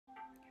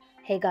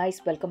Hey guys,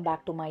 welcome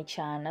back to my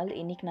channel.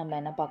 இன்னைக்கு நம்ம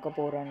என்ன பார்க்க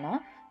போறோம்னா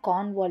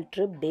கார்ன்வால்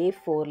ட்ரிப் டே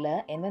 4ல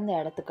எந்தெந்த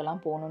இடத்துக்கெல்லாம்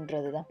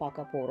போகணுன்றது தான்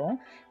பார்க்க போகிறோம்.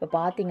 இப்போ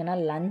பார்த்தீங்கன்னா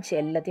லஞ்ச்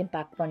எல்லாத்தையும்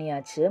பேக்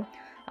பண்ணியாச்சு.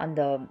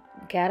 அந்த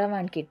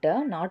கேரவான் கிட்ட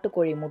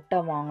நாட்டுக்கோழி முட்டை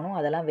வாங்கணும்,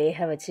 அதெல்லாம்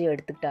வேக வச்சு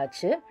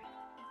எடுத்துக்கிட்டாச்சு.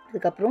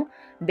 அதுக்கப்புறம்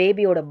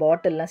பேபியோட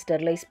பாட்டில்லாம்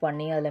ஸ்டெர்லைஸ்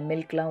பண்ணி அதில்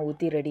மில்க்லாம்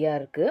ஊற்றி ரெடியாக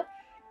இருக்குது.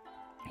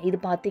 இது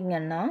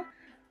பார்த்திங்கன்னா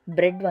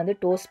ப்ரெட் வந்து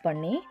டோஸ்ட்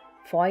பண்ணி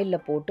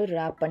ஃபாயிலில் போட்டு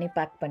ரேப் பண்ணி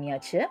பேக்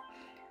பண்ணியாச்சு.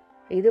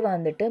 இது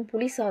வந்துட்டு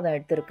புளி சாதம்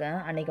எடுத்திருக்கேன்.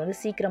 அன்றைக்கி வந்து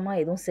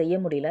சீக்கிரமாக எதுவும் செய்ய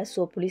முடியல.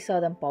 ஸோ புளி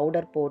சாதம்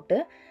பவுடர் போட்டு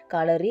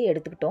கலரி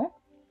எடுத்துக்கிட்டோம்.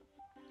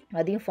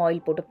 அதையும்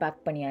ஃபாயில் போட்டு பேக்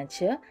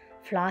பண்ணியாச்சு.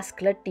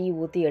 ஃப்ளாஸ்கில் டீ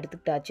ஊற்றி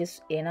எடுத்துக்கிட்டாச்சு.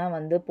 ஏன்னா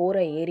வந்து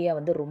போகிற ஏரியா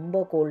வந்து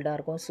ரொம்ப கோல்டாக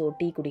இருக்கும். ஸோ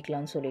டீ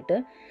குடிக்கலாம்னு சொல்லிட்டு.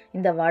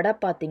 இந்த வடை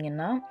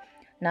பார்த்திங்கன்னா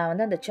நான்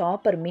வந்து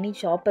அந்த மினி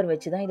சாப்பர்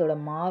வச்சு தான் இதோட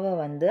மாவை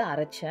வந்து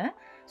அரைச்சேன்.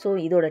 ஸோ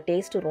இதோட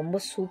டேஸ்ட்டு ரொம்ப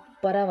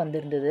சூப்பராக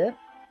வந்திருந்தது.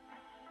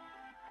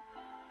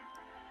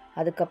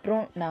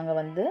 அதுக்கப்புறம்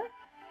நாங்கள் வந்து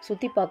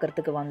சுற்றி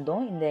பார்க்குறதுக்கு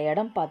வந்தோம். இந்த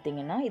இடம்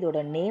பார்த்திங்கன்னா இதோட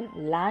நேம்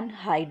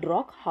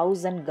லேண்ட்ஹைட்ராக்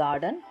ஹவுஸ் அண்ட்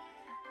கார்டன்.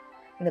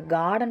 இந்த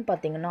கார்டன்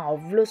பார்த்திங்கன்னா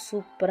அவ்வளோ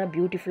சூப்பராக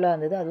பியூட்டிஃபுல்லாக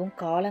இருந்தது. அதுவும்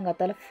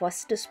காலங்காத்தால்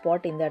ஃபஸ்ட்டு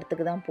ஸ்பாட் இந்த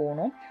இடத்துக்கு தான்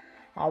போனோம்.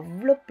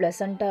 அவ்வளோ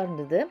ப்ளசண்ட்டாக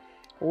இருந்தது.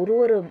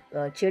 ஒரு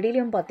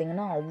செடியிலையும்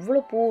பார்த்திங்கன்னா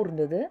அவ்வளோ பூ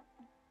இருந்தது.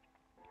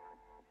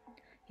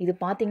 இது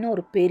பார்த்திங்கன்னா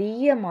ஒரு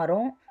பெரிய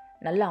மரம்,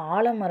 நல்ல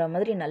ஆலமரம்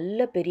மாதிரி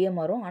நல்ல பெரிய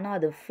மரம். ஆனால்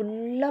அது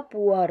ஃபுல்லாக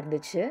பூவாக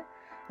இருந்துச்சு.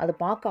 அது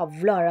பார்க்க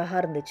அவ்வளோ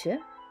அழகாக இருந்துச்சு.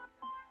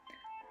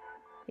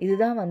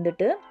 இதுதான்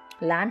வந்துட்டு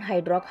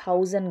லேண்ட்ஹைட்ராக்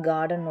house and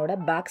கார்டனோட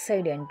back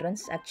side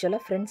entrance.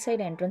 ஆக்சுவலாக ஃப்ரண்ட்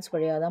சைடு என்ட்ரன்ஸ்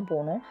வழியாக தான்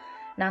போனோம்.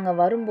 நாங்கள்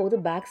வரும்போது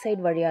பேக்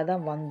சைடு வழியாக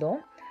தான் வந்தோம்.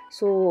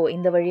 ஸோ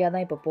இந்த வழியாக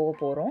தான் இப்போ போக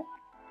போகிறோம்.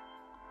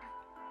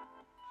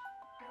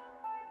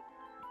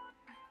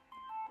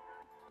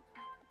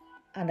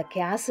 அந்த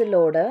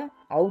கேசலோட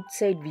அவுட்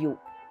சைட் வியூ.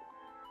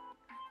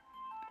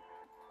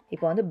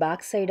 இப்போ வந்து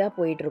பேக் சைடாக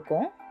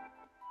போயிட்டுருக்கோம்.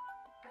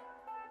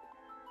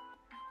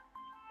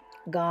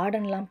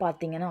 கார்டன்லாம்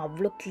பார்த்திங்கன்னா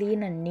அவ்வளோ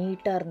க்ளீன் அண்ட்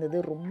நீட்டாக இருந்தது.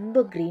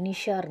 ரொம்ப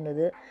க்ரீனிஷாக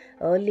இருந்தது.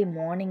 ஏர்லி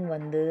மார்னிங்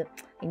வந்து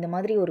இந்த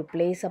மாதிரி ஒரு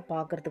பிளேஸை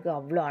பார்க்குறதுக்கு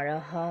அவ்வளோ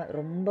அழகாக,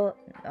 ரொம்ப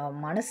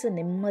மனசு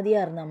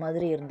நிம்மதியாக இருந்த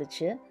மாதிரி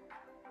இருந்துச்சு.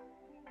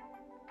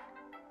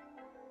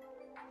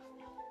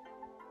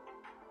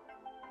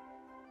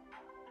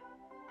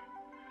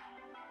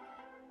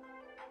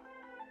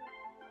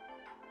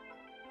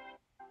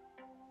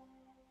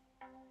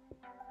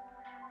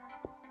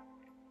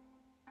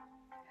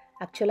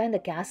 ஆக்சுவலாக இந்த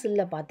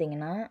கேசலில்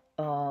பார்த்தீங்கன்னா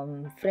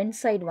ஃப்ரண்ட்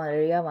சைடு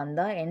வழியாக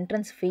வந்தால்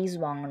என்ட்ரன்ஸ் ஃபீஸ்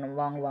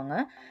வாங்குவாங்க.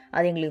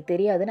 அது எங்களுக்கு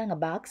தெரியாது.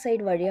 நாங்கள் பேக்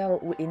சைடு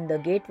வழியாக இந்த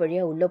கேட்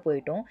வழியாக உள்ளே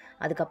போயிட்டோம்.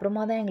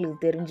 அதுக்கப்புறமா தான்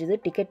எங்களுக்கு தெரிஞ்சுது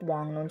டிக்கெட்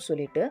வாங்கணும்னு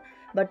சொல்லிட்டு.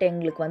 பட்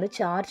எங்களுக்கு வந்து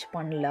சார்ஜ்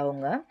பண்ணல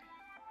அவங்க.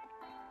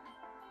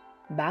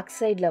 பேக்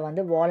சைடில்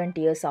வந்து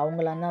வாலண்டியர்ஸ்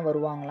அவங்களாம் தான்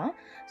வருவாங்களாம்.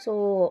 ஸோ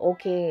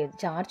ஓகே,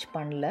 சார்ஜ்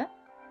பண்ணல.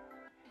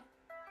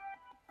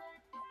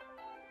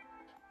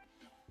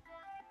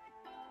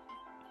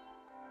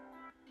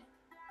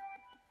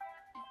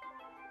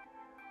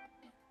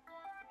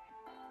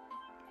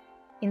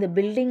 இந்த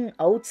பில்டிங்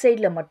அவுட்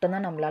சைடில்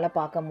மட்டும்தான் நம்மளால்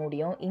பார்க்க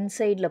முடியும்.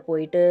 இன்சைடில்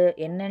போயிட்டு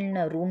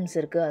என்னென்ன ரூம்ஸ்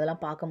இருக்குது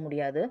அதெல்லாம் பார்க்க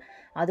முடியாது.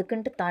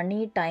 அதுக்குன்ட்டு தனி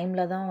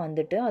டைமில் தான்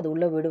வந்துட்டு அது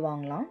உள்ளே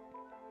விடுவாங்களாம்.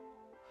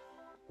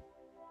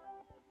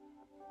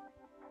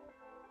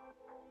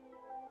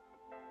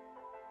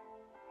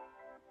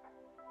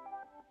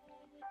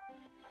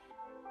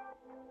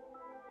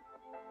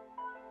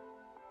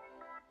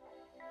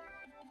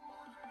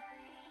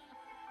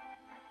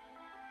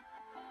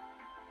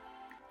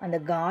 அந்த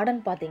கார்டன்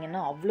பார்த்திங்கன்னா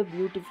அவ்வளோ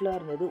பியூட்டிஃபுல்லாக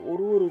இருந்தது.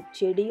 ஒரு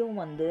செடியும்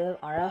வந்து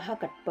அழகாக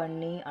கட்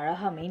பண்ணி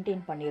அழகாக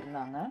மெயின்டைன்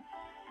பண்ணியிருந்தாங்க.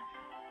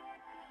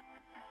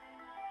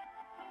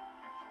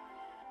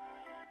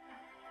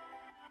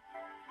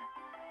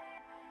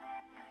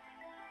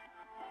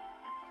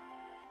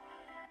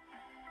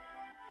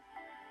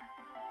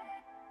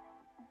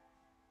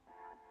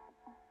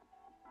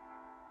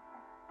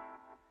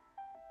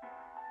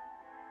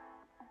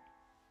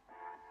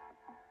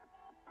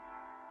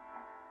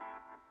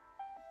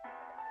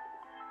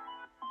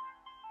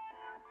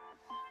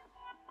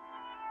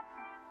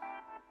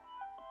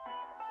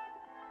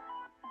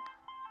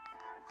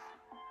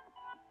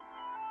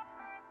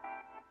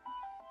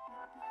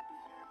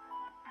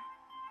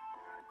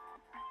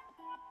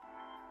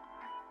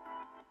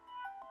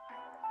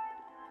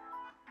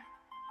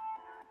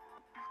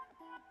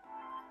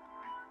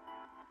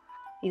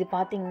 இது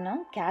பார்த்தீங்கன்னா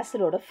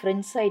கேசலோட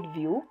ஃப்ரண்ட் சைட்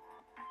வியூ.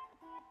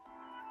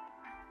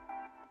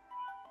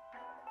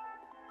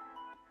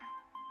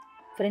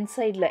 ஃப்ரண்ட்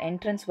சைடில்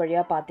என்ட்ரன்ஸ்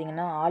வழியாக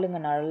பார்த்தீங்கன்னா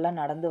ஆளுங்க நல்லா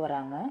நடந்து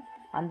வராங்க.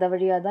 அந்த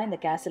வழியாக தான்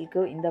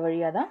இந்த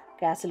வழியாக தான்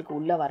கேசலுக்கு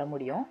உள்ளே வர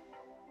முடியும்.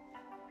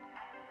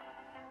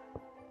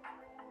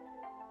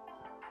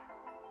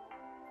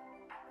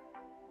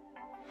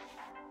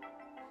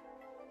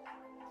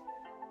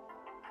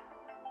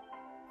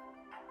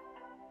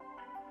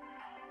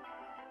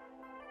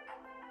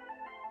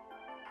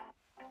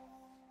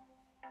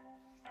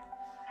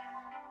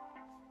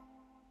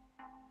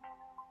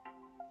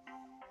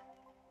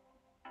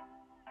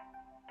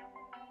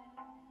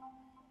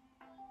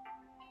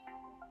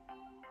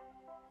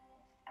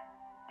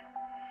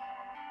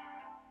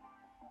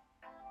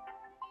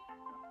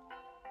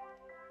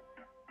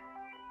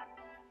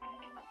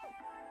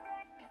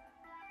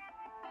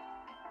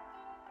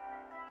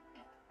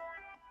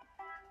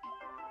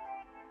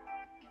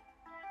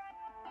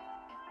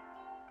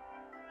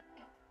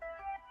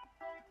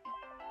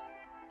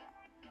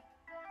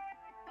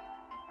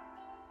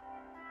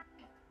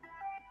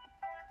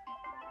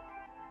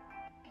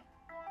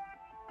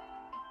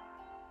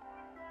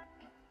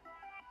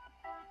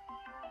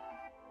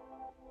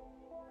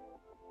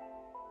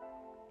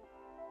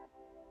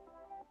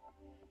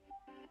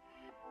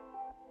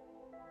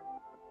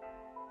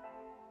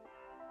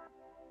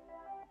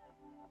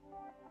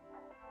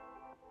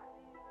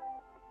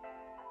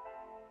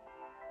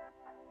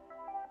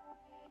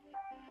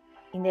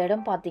 இந்த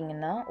இடம்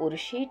பார்த்தீங்கன்னா ஒரு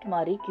ஷீட்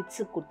மாதிரி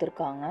கிட்ஸுக்கு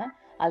கொடுத்துருக்காங்க.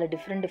 அதில்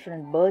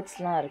டிஃப்ரெண்ட்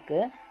பேர்ட்ஸ்லாம்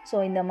இருக்குது. ஸோ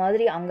இந்த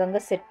மாதிரி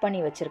அங்கங்கே செட் பண்ணி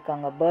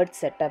வச்சுருக்காங்க பேர்ட்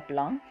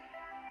செட்டப்லாம்.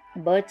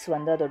 பேர்ட்ஸ்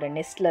வந்து அதோட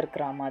நெஸ்ட்டில்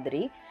இருக்கிற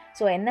மாதிரி.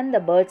 ஸோ எந்தெந்த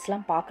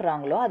பேர்ட்ஸ்லாம்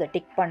பார்க்குறாங்களோ அதை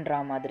டிக் பண்ணுற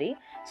மாதிரி.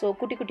 ஸோ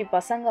குட்டி குட்டி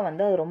பசங்க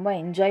வந்து அது ரொம்ப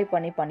என்ஜாய்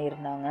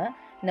பண்ணியிருந்தாங்க.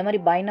 இந்த மாதிரி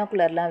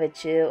பைனாக்குலர்லாம்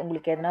வச்சு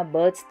உங்களுக்கு எதனா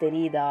பேர்ட்ஸ்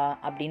தெரியுதா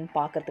அப்படின்னு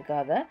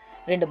பார்க்கறதுக்காக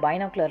 2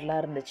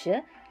 பைனாக்குலர்லாம் இருந்துச்சு.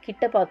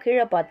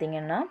 கீழே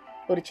பார்த்தீங்கன்னா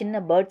ஒரு சின்ன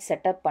பேர்ட்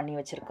செட்டப் பண்ணி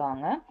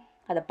வச்சுருக்காங்க.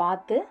 அதை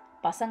பார்த்து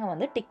பசங்க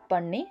வந்து டிக்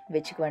பண்ணி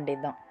வச்சுக்க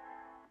வேண்டியது தான்.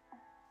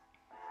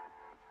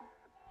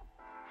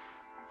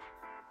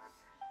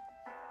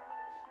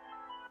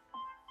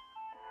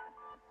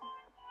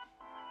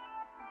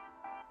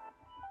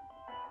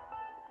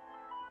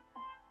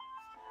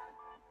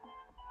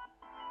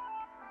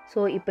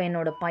 ஸோ இப்போ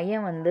என்னோடய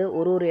பையன் வந்து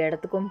ஒரு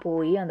இடத்துக்கும்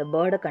போய் அந்த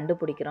பேர்டை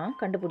கண்டுபிடிக்கிறான்.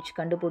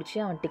 கண்டுபிடிச்சி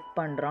அவன் டிக்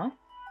பண்ணுறான்.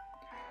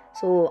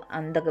 ஸோ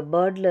அந்த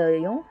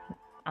பேர்ட்லையும்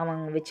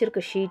அவன்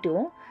வச்சுருக்க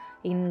ஷீட்டும்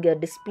இங்கே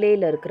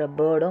டிஸ்பிளேயில் இருக்கிற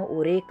பேர்டும்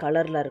ஒரே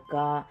கலரில்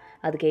இருக்கா,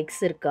 அதுக்கு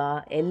எக்ஸ் இருக்கா,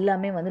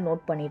 எல்லாமே வந்து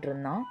நோட் பண்ணிகிட்டு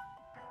இருந்தான்.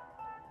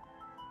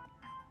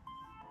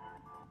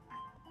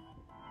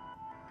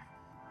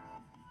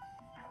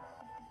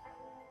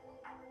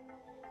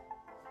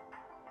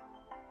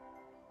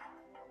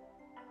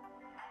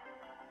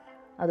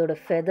 அதோட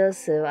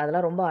ஃபெதர்ஸு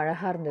அதெல்லாம் ரொம்ப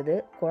அழகாக இருந்தது.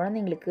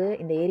 குழந்தைங்களுக்கு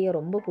இந்த ஏரியா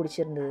ரொம்ப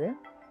பிடிச்சிருந்தது.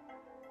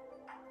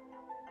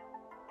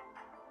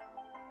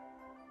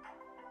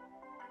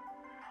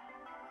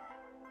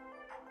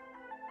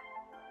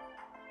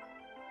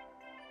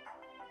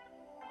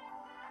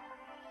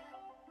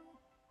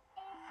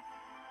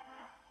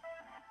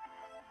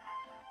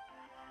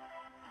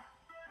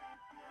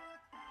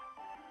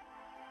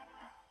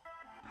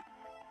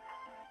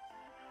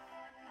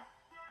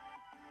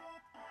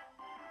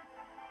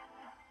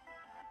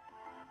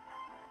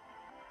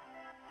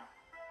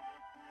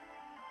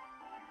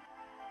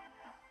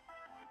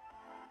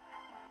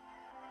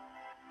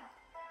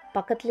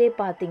 பக்கத்துலேயே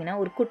பார்த்தீங்கன்னா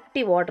ஒரு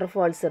குட்டி வாட்டர்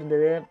ஃபால்ஸ்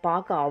இருந்தது.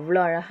 பார்க்க அவ்வளோ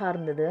அழகாக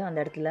இருந்தது அந்த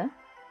இடத்துல.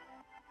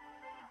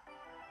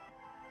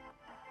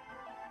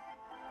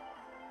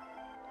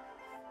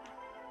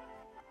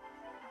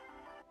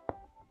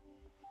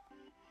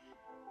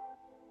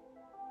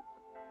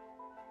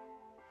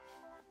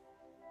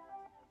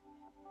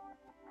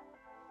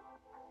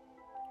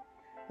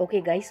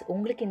 ஓகே கைஸ்,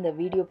 உங்களுக்கு இந்த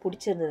வீடியோ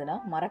பிடிச்சிருந்ததுன்னா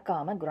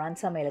மறக்காமல்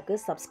கிராண்ட் சமையலுக்கு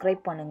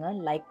சப்ஸ்கிரைப்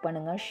பண்ணுங்கள், லைக்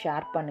பண்ணுங்கள்,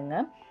 ஷேர்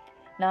பண்ணுங்கள்.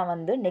 நான்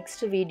வந்து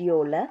நெக்ஸ்ட்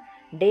வீடியோவில்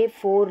டே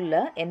 4ல்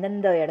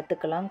எந்தெந்த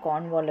இடத்துக்கெல்லாம்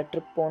கார்ன்வாலில்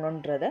ட்ரிப்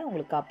போகணுன்றதை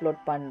உங்களுக்கு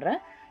அப்லோட்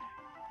பண்ணுறேன்.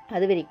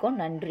 அது வரைக்கும்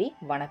நன்றி,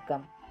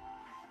 வணக்கம்.